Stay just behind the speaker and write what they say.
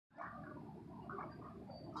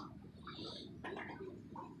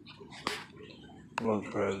Look,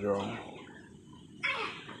 Pedro.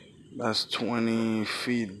 That's 20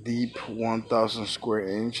 feet deep, 1,000 square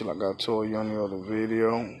inch, like I told you on the other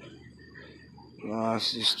video. No,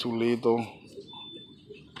 it's just too little.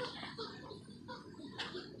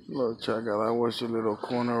 Look, check out that was your little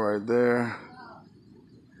corner right there.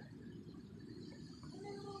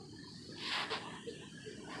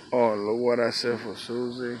 Oh, look what I said for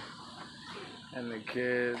Susie and the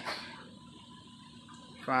kids.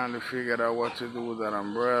 Finally figured out what to do with that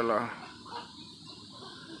umbrella.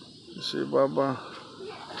 You see, Bubba?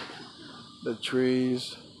 The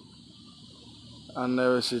trees. I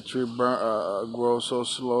never see a tree grow so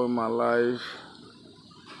slow in my life.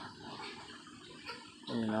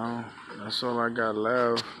 You know, that's all I got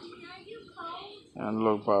left. And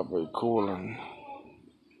look, Papa, cooling.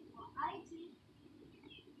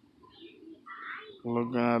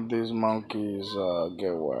 Looking at these monkeys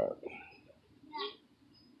get wet.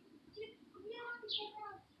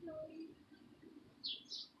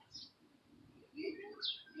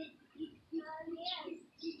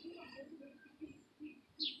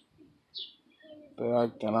 They're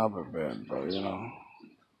acting up a bit, but you know.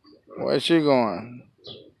 Where's she going?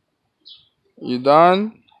 You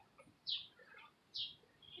done?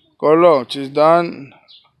 Go look, she's done.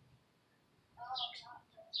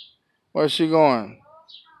 Where's she going?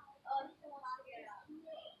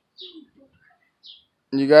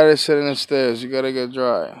 You gotta sit in the stairs. You gotta get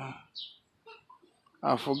dry.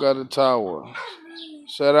 I forgot the towel.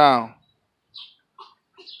 Sit down.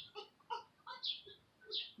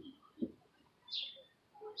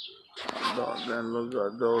 Then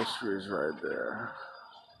look at those trees right there.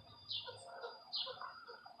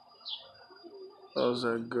 Those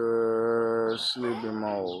are good sleeping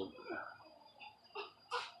mode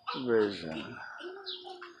vision.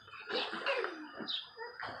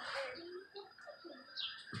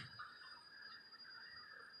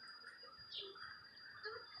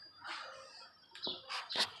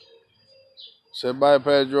 Say bye,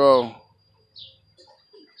 Pedro.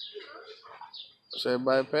 Say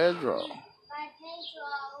bye, Pedro. Bye, Pedro.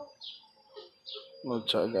 Look,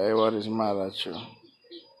 Chuck, everybody's mad at you.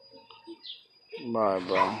 Bye,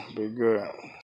 bro. Be good.